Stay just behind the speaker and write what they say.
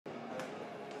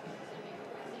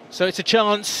So it's a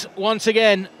chance once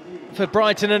again for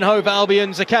Brighton and Hove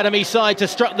Albion's academy side to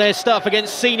strut their stuff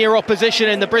against senior opposition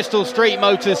in the Bristol Street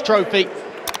Motors Trophy.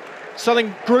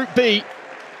 Something Group B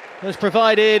has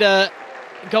provided a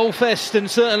goal fest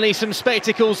and certainly some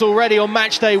spectacles already on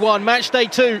match day one. Match day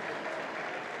two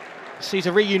sees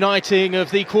a reuniting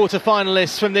of the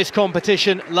quarter-finalists from this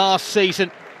competition last season.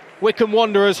 Wycombe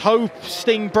Wanderers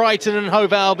hosting Brighton and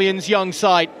Hove Albion's young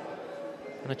side.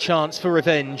 And a chance for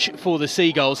revenge for the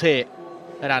Seagulls here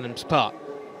at Adams Park.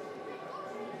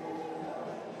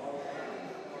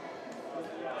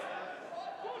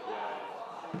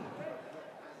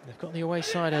 They've got the away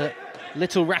side a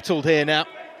little rattled here now.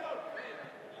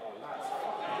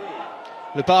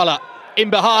 Lubala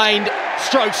in behind,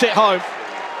 strokes it home.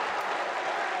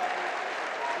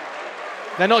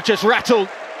 They're not just rattled,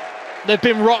 they've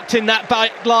been rocked in that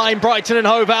back line, Brighton and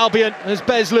Hove Albion, as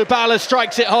Bez Lubala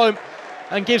strikes it home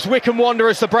and gives Wycombe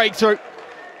Wanderers the breakthrough.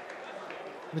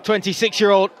 The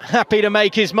 26-year-old happy to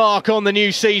make his mark on the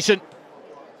new season.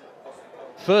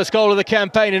 First goal of the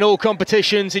campaign in all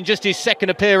competitions in just his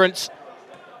second appearance.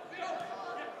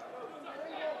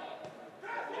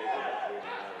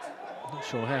 Not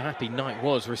sure how happy Knight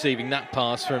was receiving that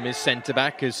pass from his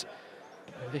centre-back, as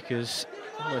Vickers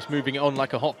almost moving it on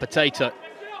like a hot potato.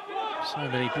 So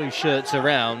many blue shirts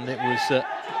around, it was a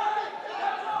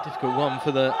difficult one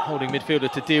for the holding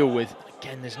midfielder to deal with.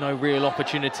 Again, there's no real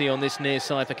opportunity on this near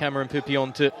side for Cameron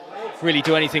Pupillon to really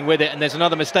do anything with it. And there's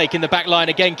another mistake in the back line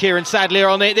again. Kieran Sadlier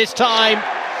on it this time.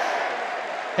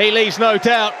 He leaves no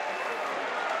doubt.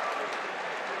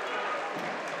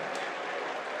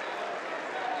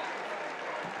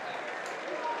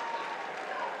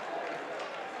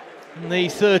 And the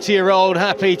 30-year-old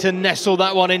happy to nestle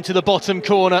that one into the bottom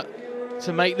corner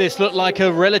to make this look like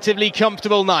a relatively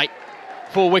comfortable night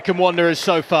for Wycombe Wanderers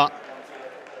so far.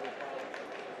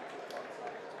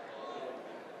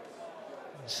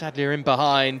 Sadlier in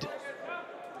behind.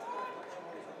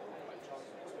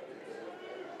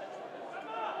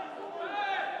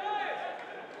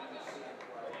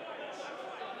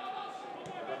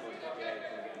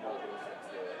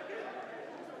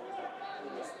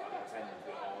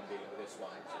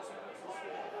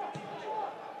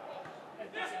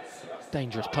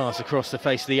 Dangerous pass across the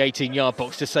face of the 18-yard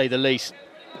box, to say the least.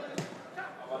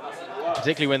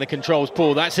 Particularly when the control's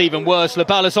poor, that's even worse.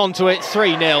 Lubala's onto it,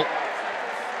 3-0.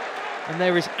 And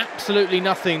there is absolutely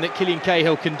nothing that Killian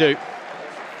Cahill can do.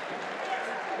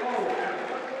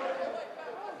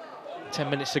 10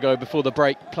 minutes to go before the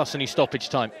break, plus any stoppage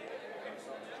time.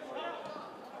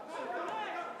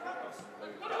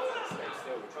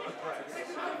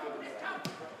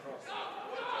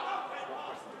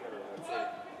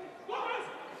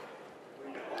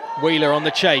 Wheeler on the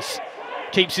chase,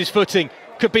 keeps his footing,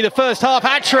 could be the first half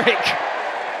hat-trick.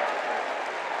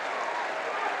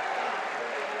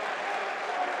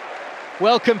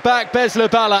 Welcome back, Bez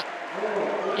Lubala.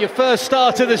 Your first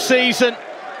start of the season.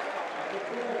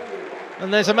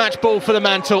 And there's a match ball for the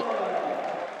mantle.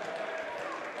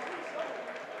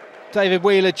 David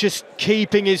Wheeler just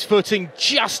keeping his footing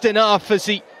just enough as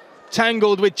he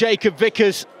tangled with Jacob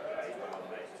Vickers.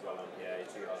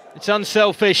 It's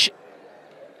unselfish.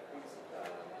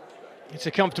 It's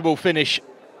a comfortable finish.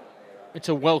 It's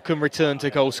a welcome return to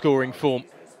goal-scoring form.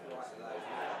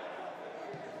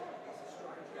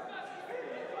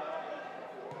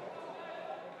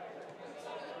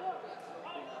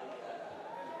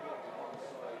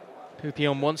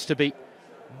 Pupillon wants to be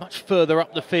much further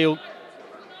up the field.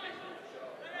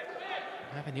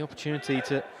 Having the opportunity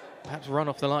to perhaps run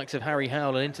off the likes of Harry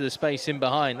Howell and into the space in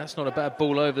behind. That's not a bad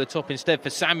ball over the top instead for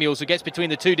Samuels, who gets between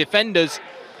the two defenders.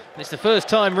 And it's the first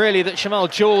time really that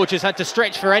Shamal George has had to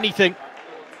stretch for anything.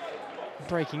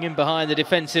 Breaking in behind the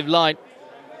defensive line.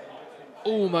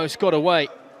 Almost got away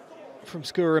from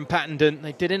Skura and Pattendon.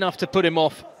 They did enough to put him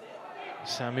off.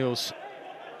 Samuels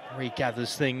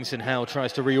regathers things and Howe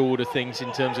tries to reorder things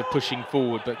in terms of pushing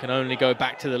forward, but can only go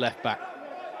back to the left back.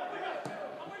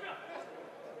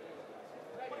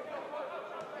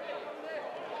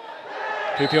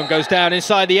 Pupillon goes down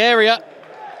inside the area,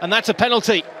 and that's a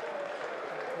penalty.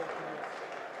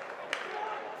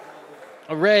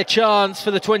 A rare chance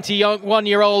for the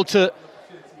 21-year-old to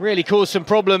really cause some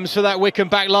problems for that Wycombe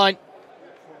back line.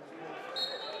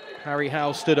 Harry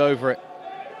Howe stood over it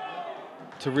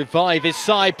to revive his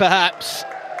side, perhaps.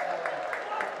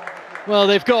 Well,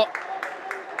 they've got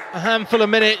a handful of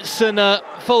minutes and a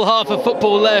full half of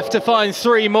football left to find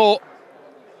 3 more,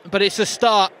 but it's a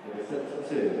start.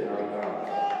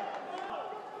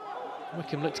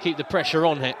 Wycombe look to keep the pressure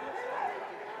on here.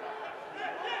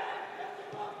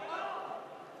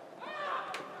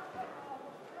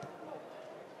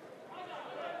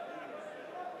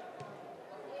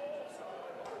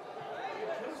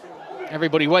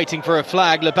 Everybody waiting for a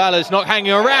flag. Lubala's not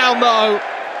hanging around though.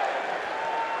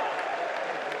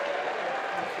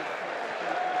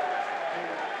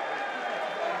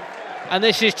 And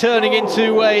this is turning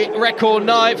into a record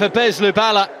night for Bez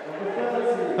Lubala,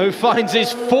 who finds his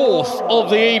 4th of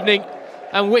the evening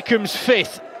and Wycombe's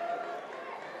 5th.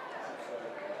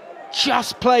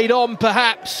 Just played on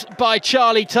perhaps by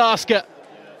Charlie Tasker.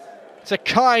 It's a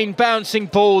kind bouncing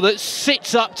ball that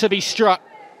sits up to be struck.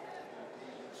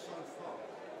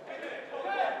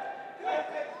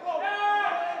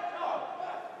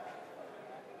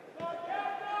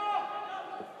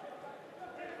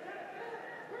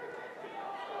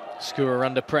 Skura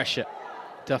under pressure.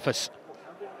 Duffus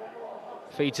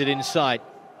feeds it inside.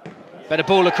 Better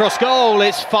ball across goal.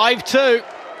 It's 5-2.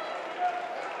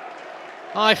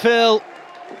 Eiffel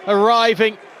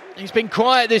arriving. He's been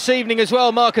quiet this evening as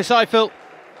well, Marcus Eiffel.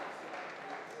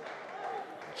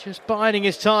 Just biding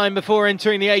his time before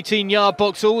entering the 18-yard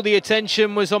box. All the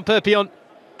attention was on Perpignan.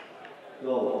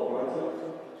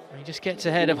 He just gets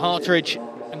ahead of Hartridge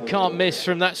and can't miss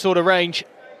from that sort of range.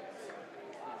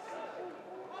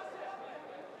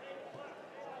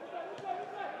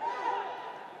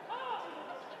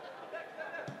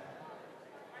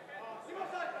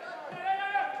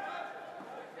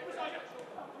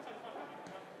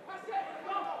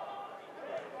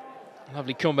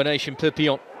 Lovely combination,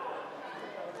 Perpignan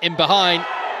in behind,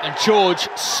 and George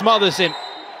smothers him.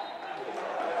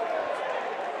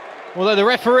 Although the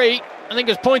referee, I think,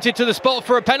 has pointed to the spot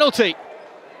for a penalty.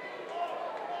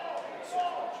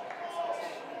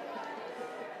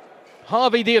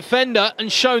 Harvey the offender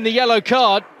and shown the yellow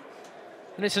card.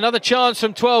 And it's another chance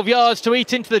from 12 yards to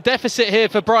eat into the deficit here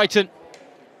for Brighton.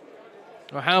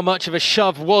 Well, how much of a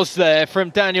shove was there from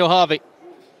Daniel Harvey?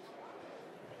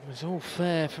 It was all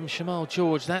fair from Shamal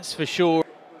George, that's for sure.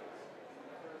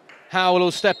 Howell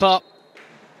will step up.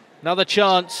 Another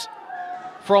chance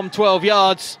from 12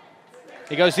 yards.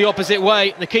 He goes the opposite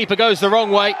way. The keeper goes the wrong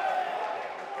way.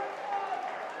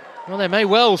 Well, there may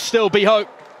well still be hope.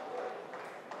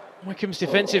 Wycombe's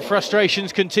defensive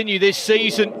frustrations continue this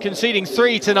season, conceding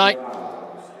 3 tonight.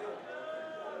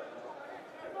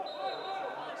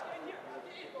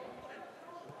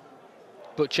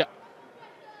 Butcher.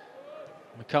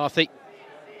 McCarthy.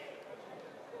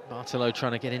 Bartolo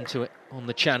trying to get into it on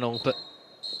the channel, but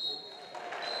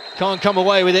can't come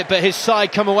away with it, but his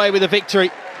side come away with a victory.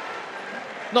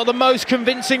 Not the most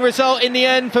convincing result in the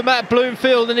end for Matt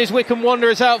Bloomfield and his Wycombe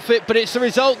Wanderers outfit, but it's the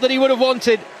result that he would have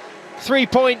wanted. 3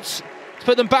 points to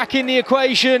put them back in the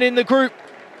equation in the group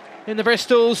in the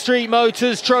Bristol Street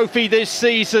Motors Trophy this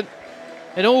season.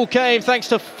 It all came thanks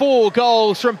to 4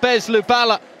 goals from Bez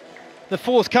Lubala. The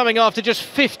 4th coming after just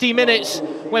 50 minutes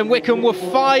when Wycombe were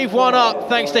 5-1 up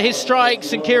thanks to his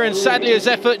strikes and Kieran Sadlier's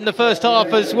effort in the first half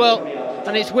as well.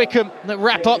 And it's Wycombe that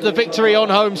wrap up the victory on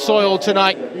home soil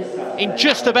tonight in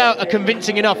just about a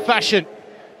convincing enough fashion.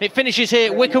 It finishes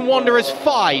here, Wycombe Wanderers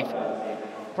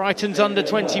 5, Brighton's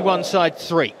under-21 side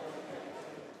 3.